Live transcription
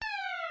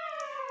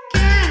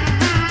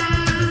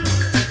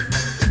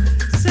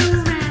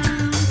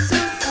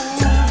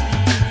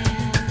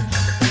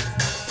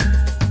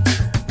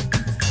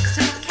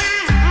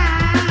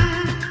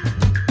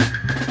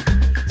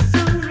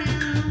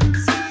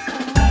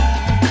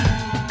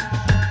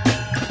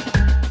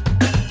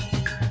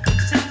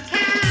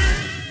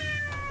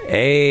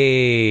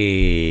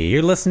Hey,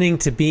 you're listening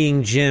to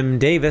Being Jim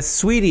Davis.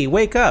 Sweetie,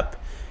 wake up.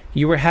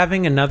 You were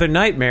having another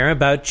nightmare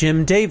about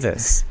Jim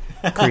Davis,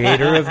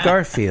 creator of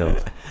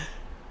Garfield.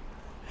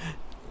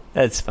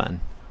 That's fun.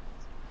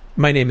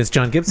 My name is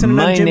John Gibson, and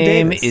I'm Jim Davis. My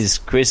name is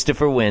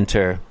Christopher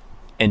Winter,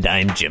 and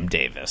I'm Jim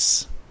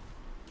Davis.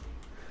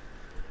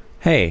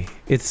 Hey,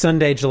 it's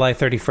Sunday, July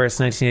 31st,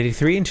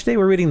 1983, and today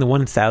we're reading the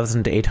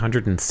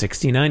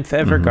 1,869th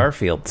ever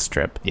Garfield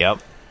strip.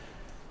 Yep.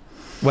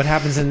 What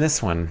happens in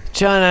this one?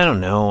 John, I don't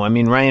know. I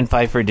mean, Ryan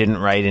Pfeiffer didn't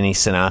write any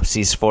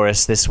synopses for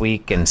us this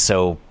week, and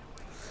so...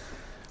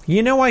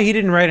 You know why he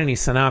didn't write any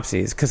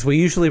synopses? Because we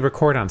usually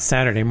record on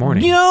Saturday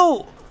mornings. You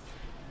know...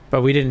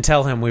 But we didn't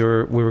tell him we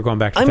were going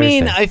back to Thursday. I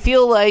mean, I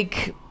feel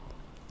like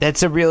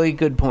that's a really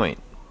good point.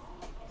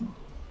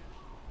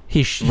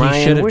 He should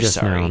have just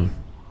sorry. known.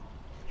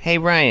 Hey,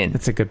 Ryan.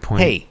 That's a good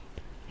point.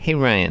 Hey,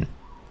 Ryan.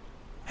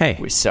 Hey.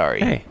 We're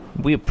sorry. Hey.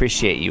 We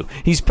appreciate you.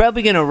 He's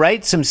probably going to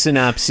write some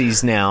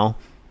synopses now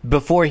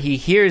before he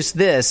hears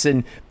this,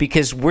 and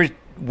because we're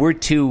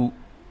too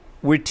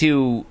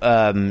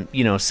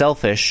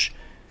selfish,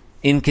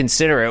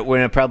 inconsiderate,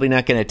 we're probably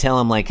not going to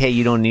tell him like, hey,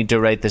 you don't need to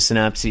write the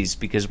synopses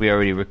because we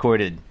already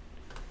recorded.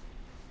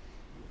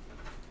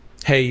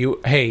 Hey, you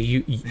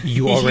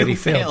already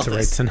failed to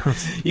write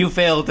synopses. You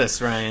failed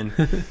us, Ryan.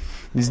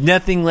 There's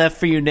nothing left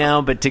for you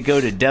now but to go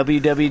to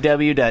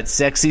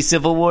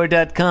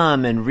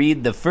www.sexycivilwar.com and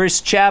read the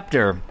first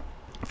chapter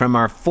from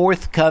our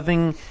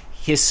forthcoming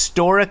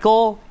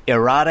historical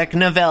erotic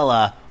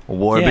novella,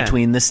 War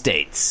Between the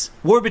States.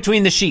 War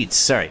Between the Sheets,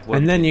 sorry.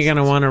 And then you're going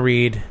to want to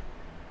read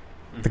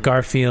the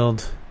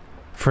Garfield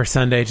for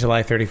Sunday,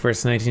 July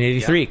 31st,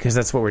 1983, because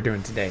that's what we're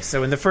doing today.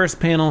 So in the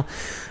first panel,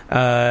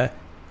 the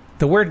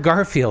word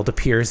Garfield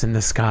appears in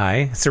the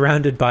sky,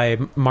 surrounded by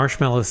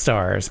marshmallow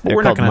stars. But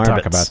we're not going to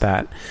talk about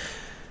that.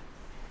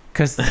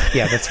 Because,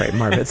 that's right,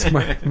 Marbits.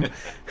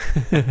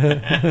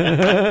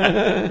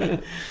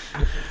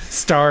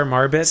 Star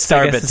Marbits,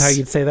 I guess is how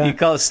you'd say that. You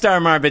call Star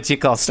Marbits, you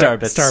call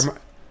Starbits.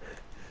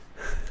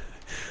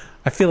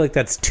 I feel like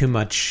that's too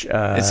much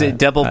it's a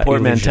double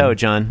portmanteau, illusion.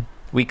 John.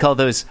 We call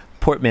those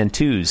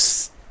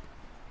portmanteaus.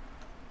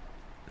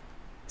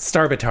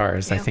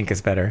 Starbitars, I think,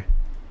 is better.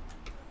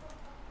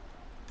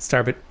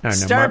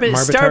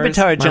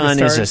 Starbitar,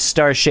 John, is a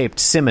star-shaped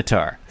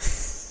scimitar.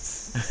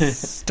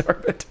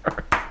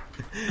 Starbitar.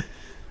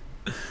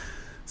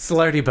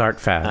 Celerity bark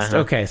fast.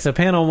 Okay, so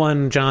panel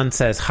 1, John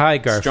says, "Hi,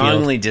 Garfield."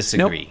 Strongly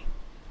disagree.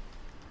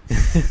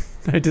 Nope.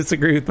 I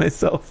disagree with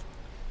myself.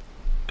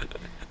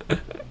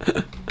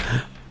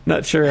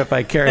 Not sure if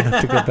I care enough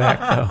to go back,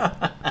 though.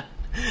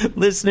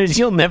 Listeners,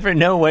 you'll never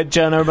know what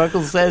John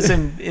Arbuckle says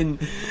in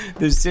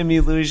the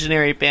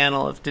Simullusionary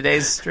panel of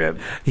today's strip.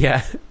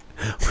 Yeah.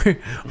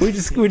 We're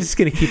just going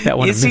to keep that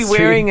one. Is he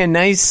wearing a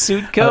nice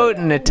suit coat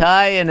and a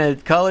tie and a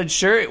collared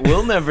shirt?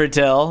 We'll never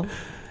tell.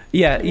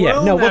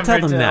 We'll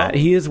tell them that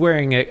he is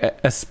wearing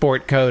a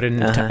sport coat and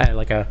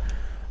like a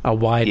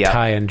wide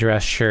tie and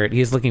dress shirt.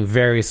 He's looking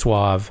very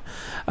suave.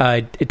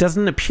 It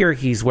doesn't appear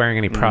he's wearing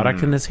any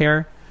product in his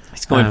hair.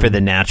 He's going for the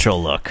natural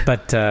look.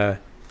 But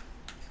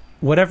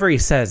whatever he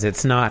says,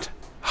 it's not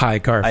 "Hi,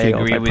 Garfield." I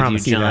agree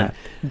with you, John.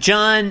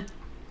 John,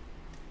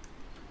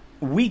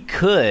 we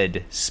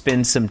could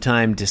spend some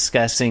time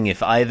discussing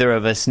if either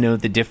of us know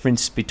the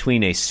difference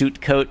between a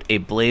suit coat, a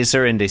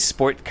blazer, and a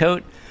sport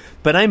coat,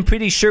 but I'm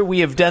pretty sure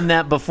we have done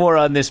that before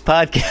on this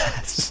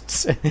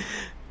podcast.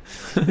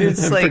 I'm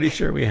pretty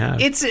sure we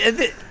have.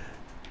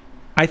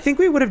 I think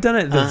we would have done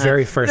it the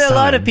very first time. A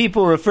lot of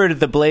people refer to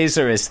the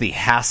blazer as the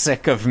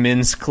hassock of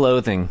men's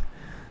clothing.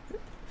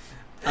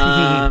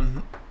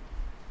 Hassock.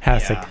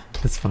 Yeah.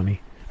 That's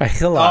funny. A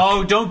hillock.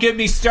 Oh, don't get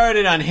me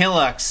started on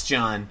hillocks,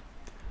 John.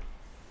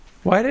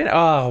 Why did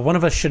one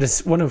of us should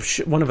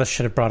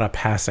have brought up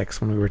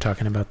hassocks when we were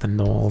talking about the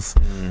gnolls?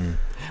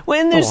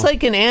 When there's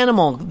like an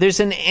animal,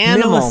 there's an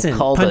animal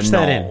called a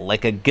gnoll,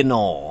 like a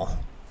gnoll.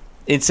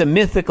 It's a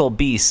mythical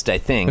beast, I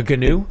think. A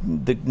gnu?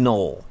 The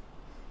gnoll.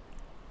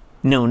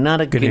 No,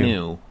 not a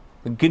gnu.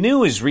 A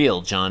gnu is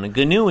real, John. A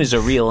gnu is a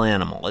real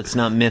animal. It's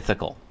not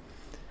mythical.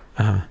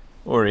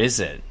 Or is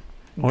it?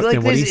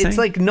 It's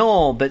like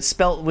Knoll, but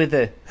spelt with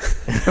a...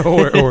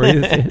 or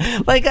is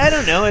it? Like, I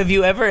don't know. Have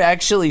you ever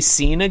actually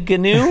seen a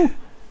gnu?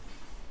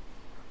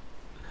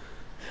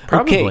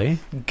 Probably. Okay,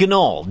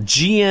 gnoll.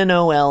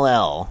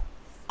 G-N-O-L-L.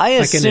 I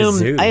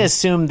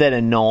assume that a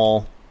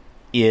gnoll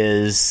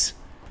is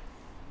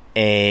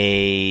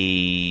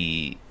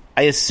a...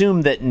 I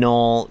assume that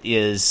gnoll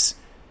is...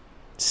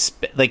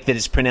 like that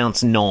it's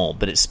pronounced knoll,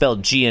 but it's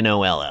spelled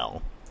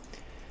G-N-O-L-L.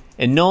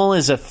 And Gnoll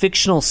is a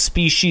fictional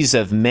species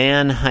of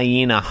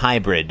man-hyena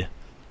hybrid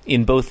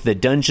in both the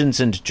Dungeons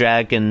 &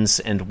 Dragons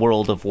and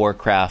World of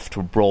Warcraft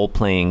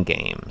role-playing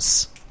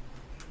games.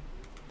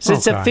 So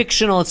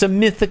it's a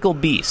mythical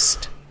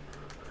beast.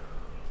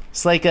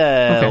 It's like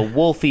a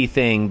wolfy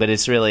thing, but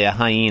it's really a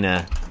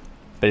hyena.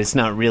 But it's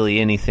not really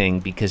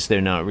anything because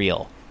they're not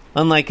real.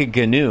 Unlike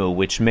a gnu,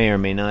 which may or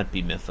may not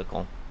be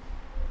mythical.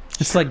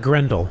 It's like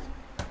Grendel.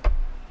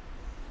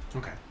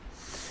 Okay.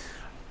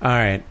 All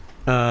right.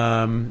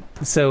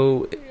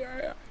 So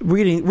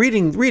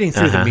reading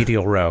through the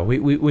medial row,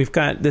 we've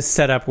got this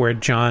setup where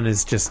John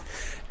is just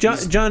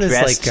John is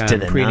like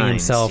preening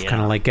himself,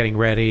 kind of like getting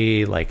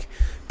ready, like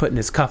putting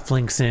his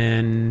cufflinks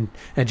in,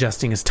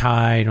 adjusting his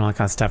tie, and all that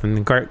kind of stuff. And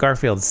then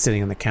Garfield is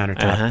sitting on the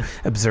countertop,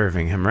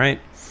 observing him.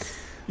 Right?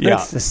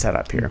 That's the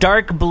setup here.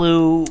 Dark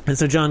blue, and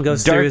so John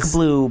goes dark through his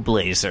blue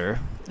blazer,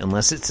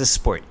 unless it's a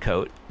sport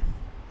coat.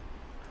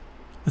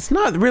 It's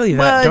not really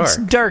that dark. It's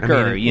darker,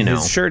 I mean,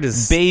 his shirt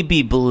is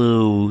baby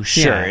blue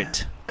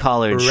shirt,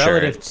 collared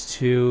relative shirt.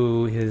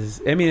 to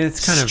his. I mean,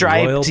 it's kind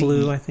Striped of royal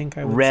blue. I think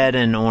I would red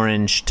say. and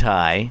orange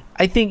tie.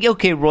 I think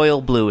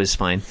royal blue is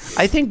fine.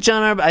 I think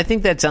I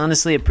think that's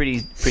honestly a pretty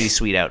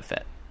sweet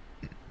outfit.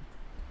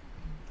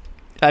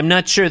 I'm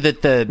not sure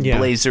that the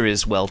blazer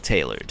is well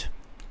tailored.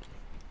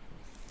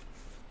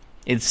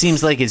 It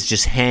seems like it's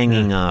just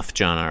hanging off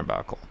John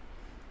Arbuckle.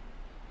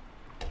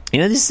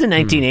 This is the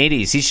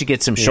 1980s. He should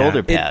get some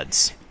shoulder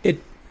pads.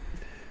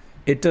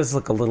 It does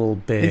look a little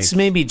big. It's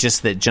maybe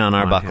just that John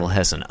Arbuckle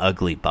has an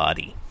ugly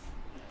body.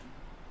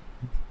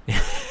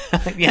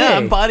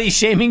 I'm body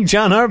shaming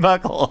John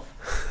Arbuckle.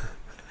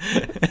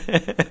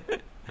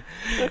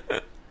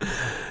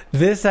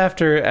 This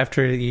after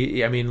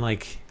I mean,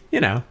 like,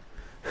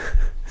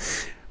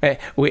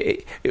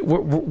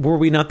 were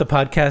we not the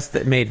podcast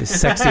that made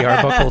sexy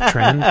Arbuckle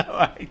trend?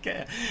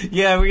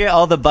 Yeah,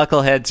 all the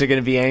buckleheads are going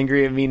to be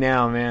angry at me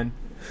now, man.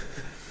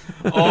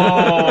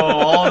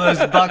 All those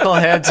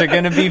buckleheads are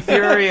going to be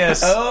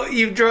furious. Oh,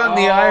 you've drawn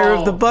the ire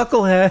of the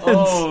buckleheads.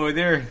 Oh,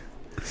 they're...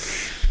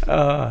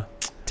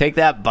 Take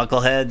that,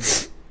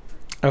 buckleheads.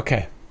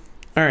 Okay.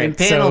 All right. In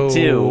panel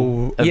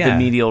 2 of the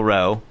medial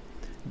row,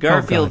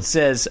 Garfield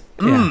says,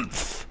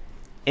 "Oomph,"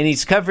 and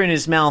he's covering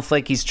his mouth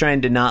like he's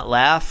trying to not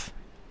laugh.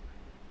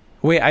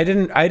 Wait, I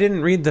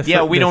didn't read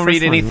the. We don't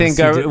read anything.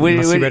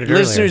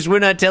 Listeners, we're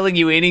not telling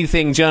you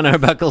anything John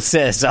Arbuckle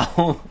says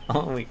all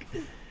week.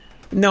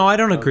 No, I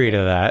don't agree to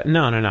that.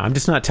 No. I'm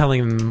just not telling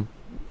him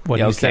what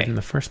you said in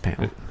the first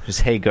panel. Just,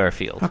 hey,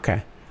 Garfield.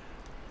 Okay.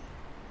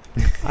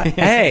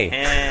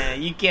 Hey.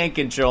 You can't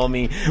control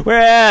me.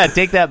 Where at?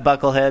 Take that,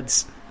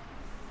 buckleheads.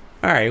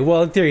 All right.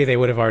 Well, in theory, they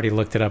would have already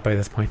looked it up by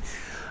this point.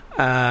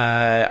 All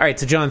right.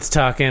 So John's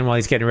talking while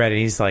he's getting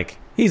ready. And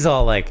he's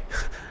all like,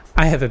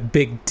 I have a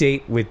big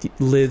date with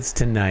Liz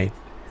tonight.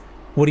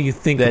 What do you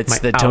think of my That's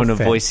the tone outfit?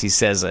 of voice he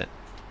says it.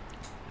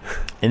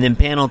 And then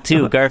panel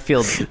 2,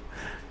 Garfield...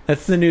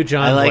 That's the new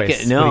John voice. I like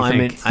voice. it. No, I'm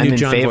in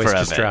John favor voice of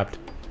just it. Dropped.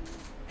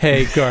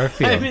 Hey,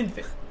 Garfield.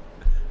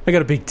 I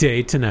got a big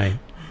date tonight.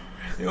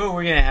 Well,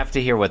 we're going to have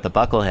to hear what the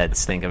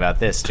buckleheads think about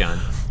this, John.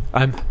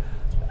 I'm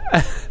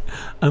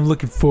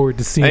looking forward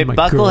to seeing my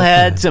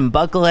buckleheads and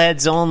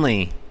buckleheads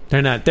only.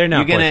 They're not boyfriend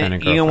and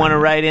girlfriend. You're going to want to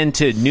write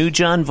into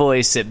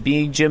newjohnvoice at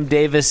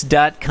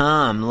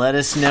beingjimdavis.com. Let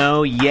us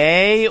know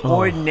yay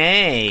or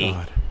nay.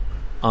 God.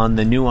 On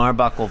the new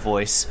Arbuckle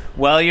voice.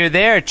 While you're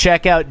there,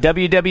 check out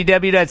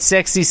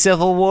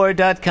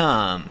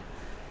www.sexycivilwar.com.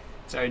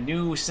 It's our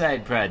new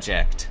side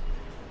project.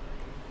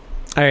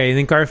 All right, I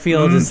think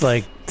Garfield is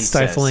like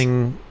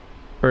stifling,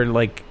 or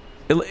like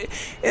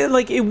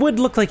it would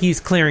look like he's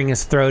clearing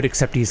his throat,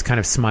 except he's kind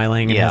of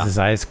smiling and has his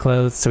eyes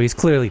closed, so he's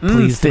clearly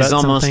pleased about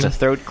something. There's almost a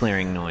throat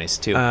clearing noise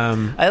too.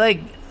 I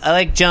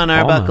like John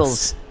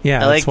Arbuckle's.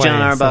 Yeah, I like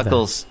John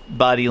Arbuckle's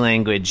body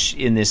language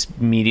in this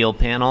medial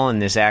panel and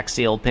this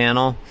axial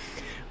panel.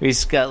 Where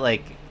he's got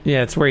like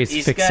it's where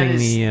he's fixing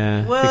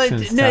fixing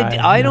his tie.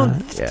 I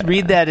don't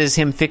read that as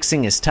him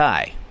fixing his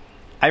tie.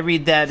 I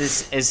read that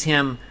as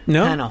him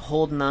kind of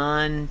holding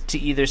on to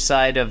either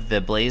side of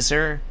the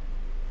blazer,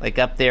 like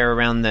up there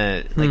around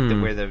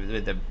where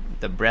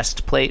the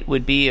breastplate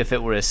would be if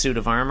it were a suit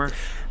of armor.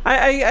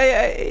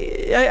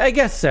 I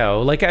guess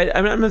so. Like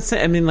I'm not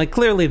saying. I mean, like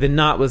clearly the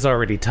knot was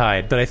already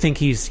tied, but I think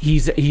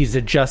he's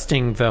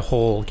adjusting the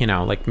whole.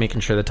 Like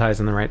making sure the tie's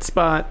in the right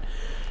spot.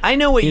 I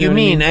know what you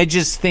mean. I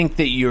just think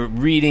that you're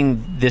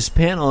reading this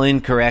panel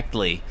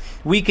incorrectly.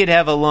 We could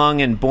have a long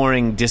and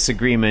boring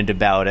disagreement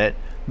about it,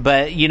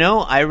 but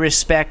I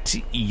respect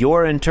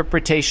your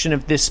interpretation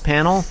of this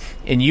panel,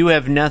 and you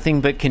have nothing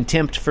but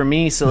contempt for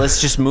me. So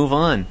let's just move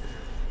on.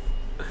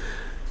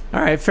 All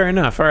right, fair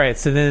enough. All right,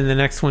 so then the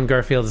next one,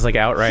 Garfield is like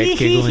outright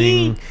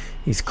giggling.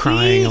 He's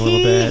crying a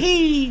little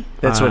bit.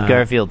 That's what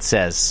Garfield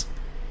says.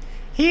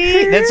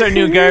 That's our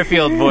new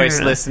Garfield voice,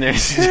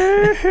 listeners.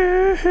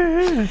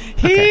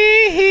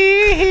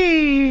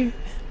 Okay.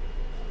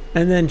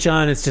 And then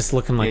John is just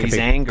looking like a big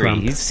angry.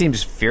 grump. He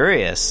seems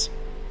furious.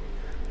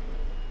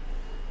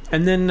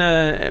 And then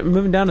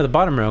moving down to the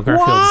bottom row,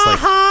 Garfield is like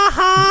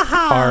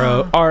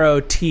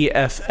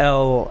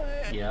ROTFLAO.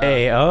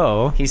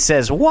 He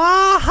says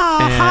wah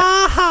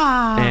ha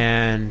ha.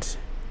 And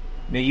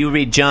now you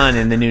read John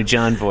in the new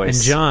John voice.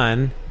 And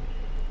John,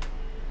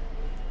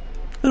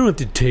 I don't have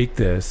to take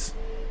this.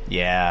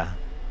 Yeah.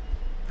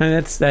 And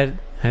I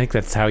think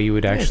that's how you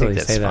would actually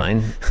say that.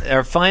 Fine.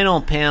 Our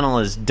final panel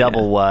is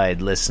double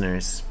wide,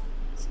 listeners.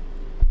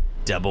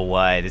 Double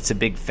wide. It's a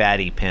big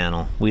fatty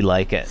panel. We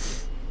like it.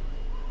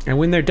 And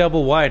when they're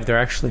double wide, they're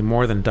actually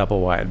more than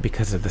double wide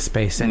because of the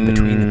space in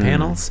between the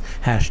panels.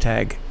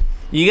 Hashtag.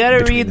 You got to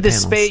between read the the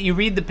panels. space. You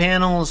read the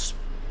panels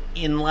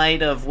in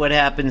light of what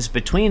happens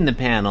between the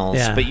panels,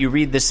 Yeah. but you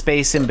read the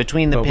space in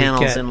between the But we panels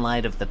get- in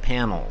light of the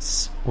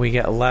panels. We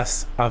get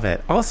less of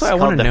it. Also, It's I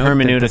want called to the note that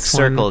hermeneutic this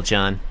circle, one,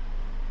 John.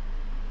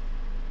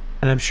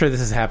 and I'm sure this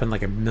has happened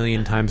like a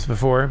million times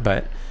before,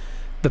 but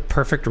the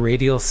perfect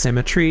radial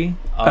symmetry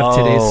of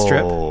today's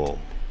strip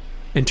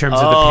in terms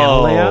of the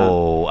panel layout.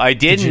 Oh, I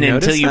didn't you until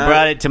notice you that?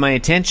 brought it to my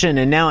attention,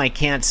 and now I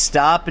can't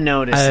stop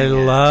noticing I it.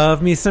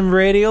 love me some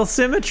radial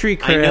symmetry,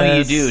 Chris. I know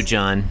you do,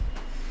 John.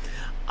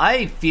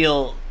 I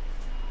feel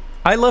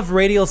I love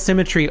radial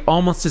symmetry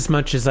almost as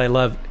much as I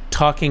love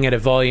talking at a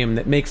volume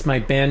that makes my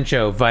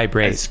banjo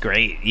vibrate it's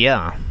great.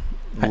 Yeah,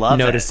 love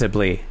it.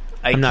 noticeably.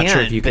 I I'm not can't,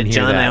 sure if you can but hear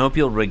John, that. I hope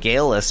you'll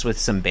regale us with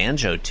some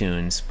banjo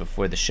tunes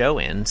before the show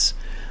ends.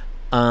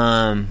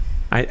 I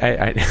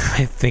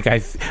think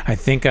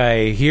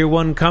I hear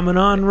one coming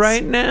on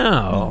right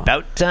now.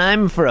 About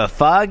time for a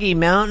Foggy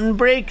Mountain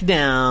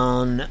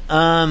breakdown.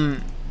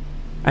 And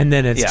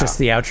then it's Yeah. just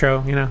the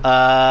outro, you know.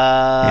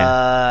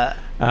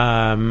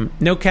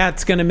 No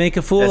cat's gonna make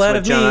a fool That's out what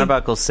of John me.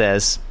 Arbuckle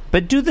says.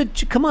 But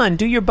come on,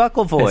 do your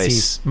buckle As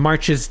voice. he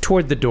marches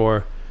toward the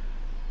door.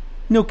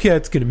 No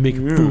cat's gonna make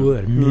a fool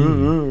out of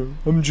me.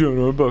 I'm John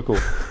Arbuckle.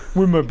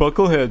 Where my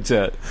buckleheads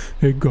at?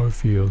 Hey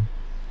Garfield.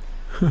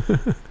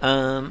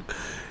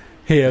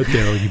 Hey out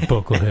there, all you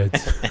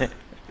buckleheads.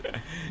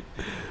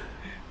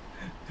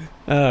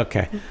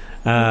 Okay.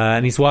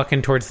 And he's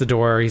walking towards the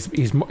door.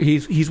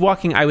 He's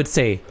walking, I would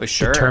say,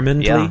 Sure.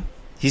 determinedly. Yeah.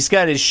 He's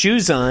got his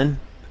shoes on.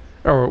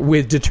 Or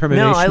with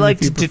determination. No, I if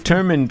liked you prefer.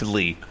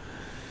 determinedly.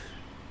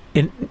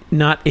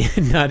 Not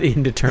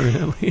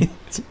indeterminately.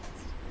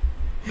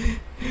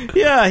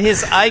 Yeah,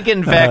 his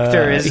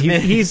eigenvector is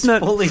he's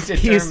not fully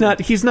determined.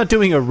 he's not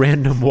doing a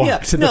random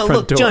walk to the front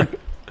look, door. John,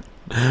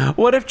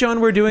 What if John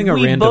were doing a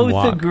we random both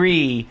walk?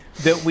 agree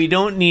that we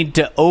don't need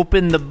to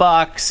open the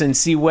box and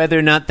see whether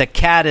or not the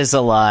cat is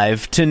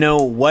alive to know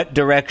what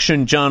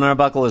direction John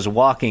Arbuckle is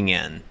walking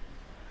in.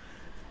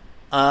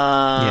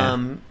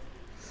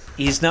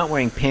 He's not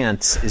wearing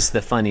pants is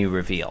the funny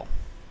reveal.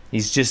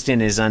 He's just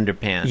in his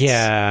underpants.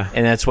 Yeah.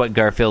 And that's what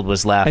Garfield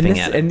was laughing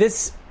at.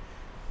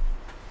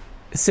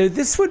 So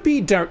this would be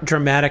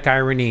dramatic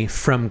irony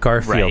from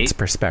Garfield's Right.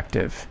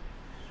 perspective,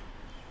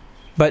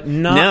 but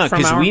not No, from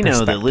because our we know that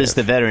perspective. Liz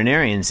the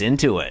veterinarian's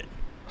into it.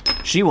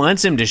 She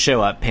wants him to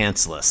show up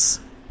pantsless.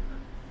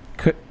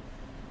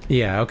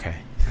 Yeah. Okay.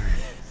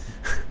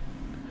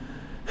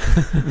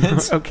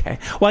 Okay.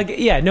 Well,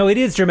 no, it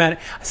is dramatic.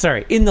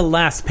 Sorry, in the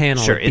last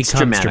panel, Sure, it it's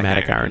becomes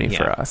dramatic irony irony,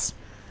 for yeah. us.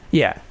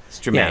 Yeah, It's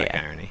dramatic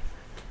Yeah. irony.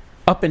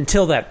 Up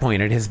until that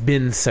point, it has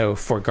been so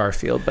for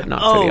Garfield, but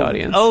not for the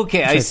audience. Okay,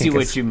 which I see think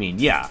what is- you mean.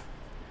 Yeah.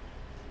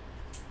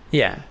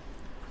 Yeah.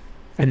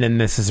 And then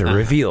this is a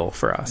reveal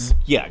for us.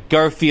 Yeah,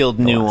 Garfield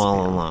knew last all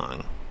panel.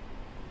 along.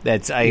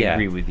 I Yeah.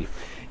 agree with you.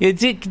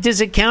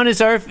 Does it count as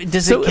So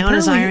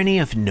apparently- irony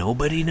if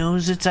nobody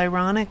knows it's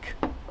ironic?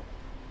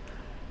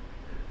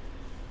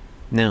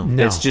 No,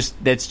 No.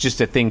 that's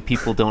just a thing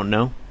people don't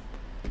know.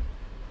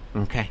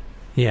 Okay.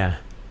 Yeah.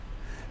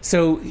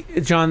 So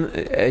John,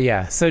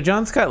 So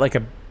John's got like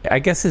I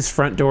guess his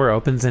front door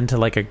opens into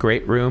like a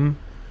great room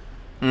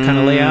kind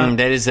of layout.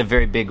 That is a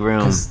very big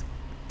room. 'Cause,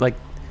 like,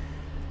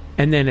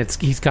 and then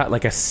he's got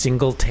like a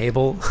single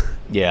table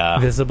Yeah.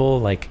 visible,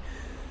 like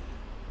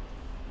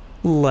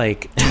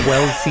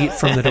 12 feet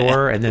from the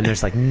door, and then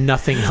there's like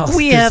nothing else.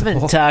 We visible.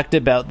 haven't talked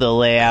about the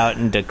layout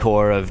and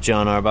decor of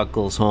John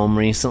Arbuckle's home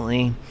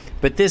recently,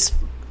 but this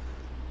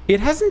It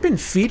hasn't been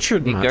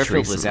featured much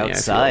Garfield was recently, I feel.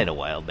 outside a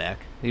while back.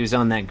 He was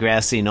on that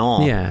grassy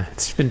knoll. Yeah,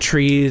 it's been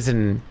trees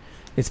and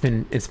it's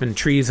been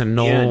trees and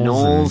knolls, Yeah,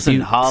 knolls and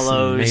buttes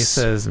hollows. and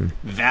mesas and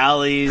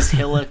Valleys,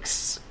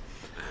 hillocks.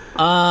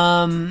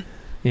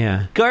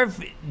 yeah,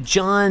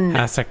 John,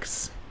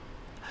 hassocks.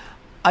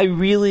 I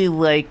really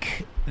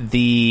like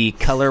the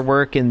color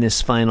work in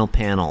this final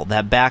panel.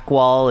 That back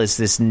wall is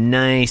this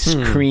nice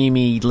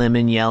creamy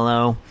lemon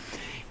yellow,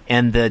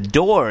 and the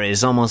door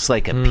is almost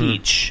like a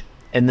peach.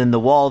 And then the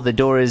wall the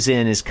door is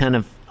in is kind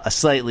of a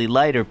slightly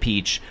lighter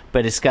peach,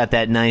 but it's got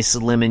that nice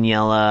lemon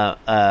yellow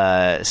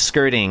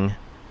skirting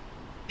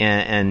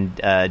and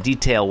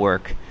detail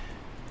work.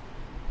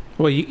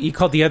 Well, you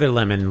called the other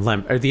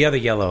or the other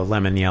yellow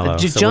lemon yellow.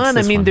 So John, what's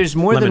this I mean, one? there's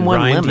more than one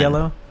rind lemon.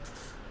 yellow.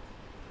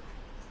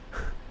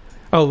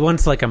 Oh,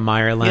 one's like a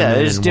Meyer lemon. Yeah,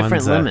 there's and different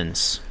one's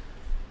lemons.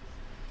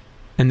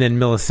 And then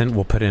Millicent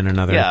will put in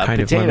another Yeah, kind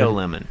a of potato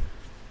lemon.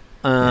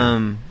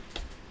 lemon.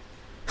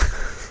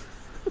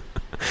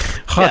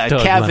 Hot dog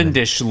lemon.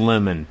 Cavendish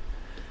lemon.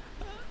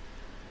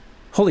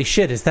 Holy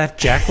shit! Is that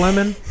Jack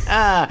Lemon?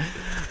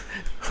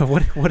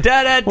 What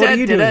are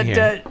you doing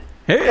here?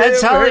 Hey,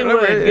 That's wait,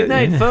 Hollywood. wait, Good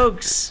night,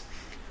 folks.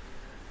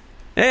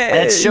 Hey,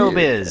 That's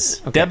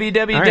showbiz. Okay.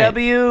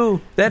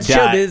 www. That's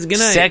showbiz. Good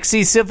night.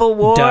 Sexy Civil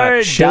War.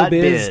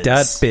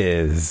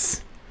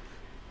 Showbiz.biz.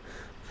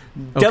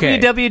 Okay.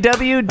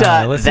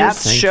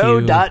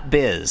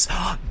 www.thatsshow.biz.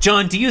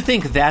 John, do you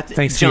think that...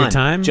 Thanks John, for your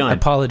time. John,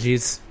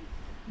 Apologies.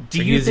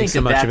 do you think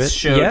so much of it.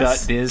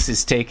 thatsshow.biz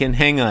is taken?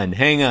 Hang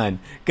on.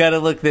 Gotta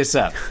look this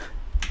up.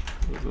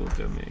 Google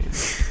domain.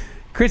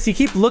 Chris, you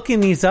keep looking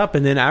these up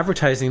and then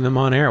advertising them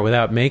on air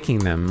without making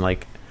them.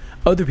 Like,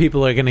 other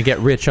people are going to get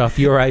rich off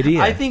your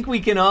idea. I think we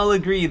can all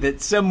agree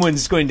that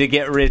someone's going to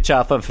get rich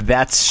off of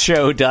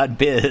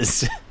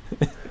thatsshow.biz.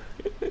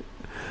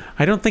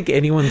 I don't think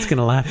anyone's going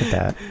to laugh at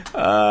that.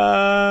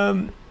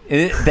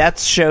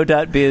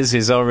 Thatsshow.biz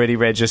is already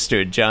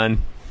registered,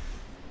 John.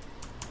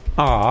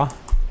 Aw.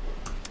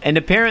 And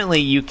apparently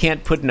you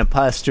can't put an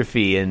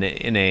apostrophe in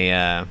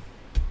a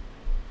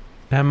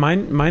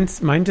Mine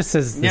just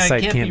says the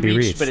site can't be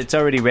reached. But it's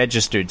already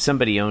registered.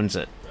 Somebody owns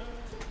it.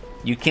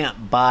 You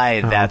can't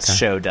buy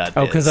thatsshow.biz.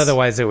 Oh, because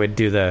otherwise it would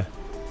say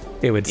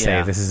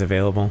this is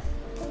available.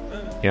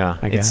 Yeah,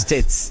 I guess.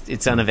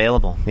 It's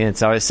unavailable. Yeah,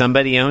 it's always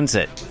somebody owns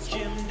it.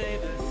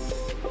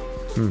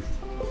 Okay.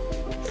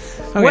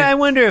 Well, I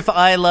wonder if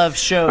I love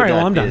show.biz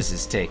I'm done.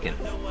 is taken.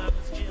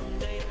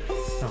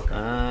 Okay.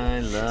 I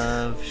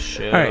love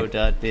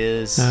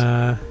show.biz.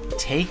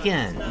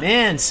 Taken.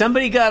 Man,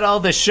 somebody got all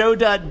the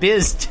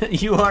show.biz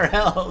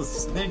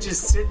URLs. They're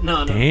just sitting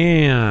on them.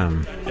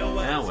 Damn. Oh,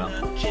 well.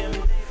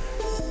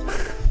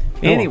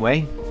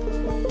 Anyway.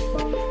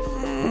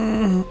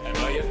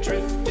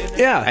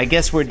 Yeah. I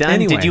guess we're done.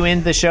 Anyway. Did you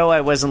end the show?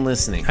 I wasn't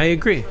listening. I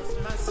agree.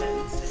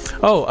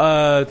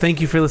 Oh, thank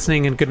you for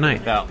listening and good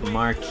night. About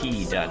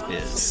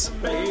marquee.biz.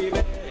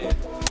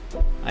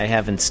 I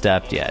haven't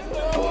stopped yet.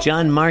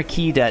 John,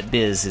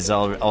 marquee.biz is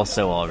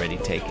also already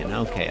taken.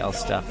 Okay, I'll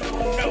stop.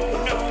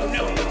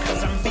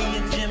 Cause I'm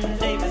being Jim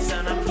Davis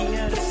and I'm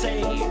here to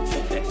say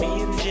that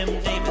being Jim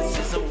Davis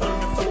is a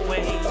wonderful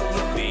way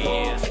to be.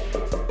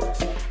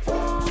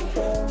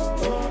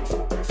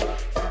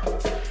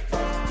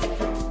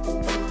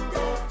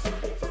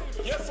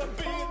 Yes, I'm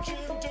being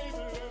Jim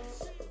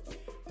Davis.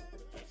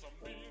 Yes, I'm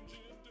being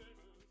Jim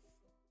Davis.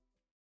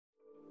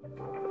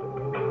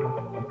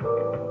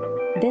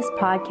 This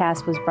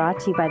podcast was brought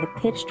to you by the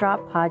Pitch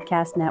Drop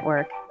Podcast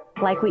Network.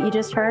 Like what you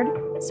just heard?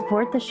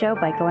 Support the show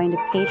by going to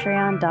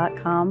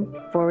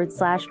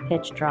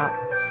patreon.com/pitchdrop.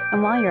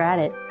 And while you're at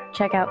it,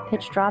 check out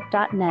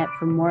pitchdrop.net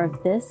for more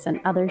of this and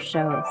other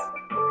shows.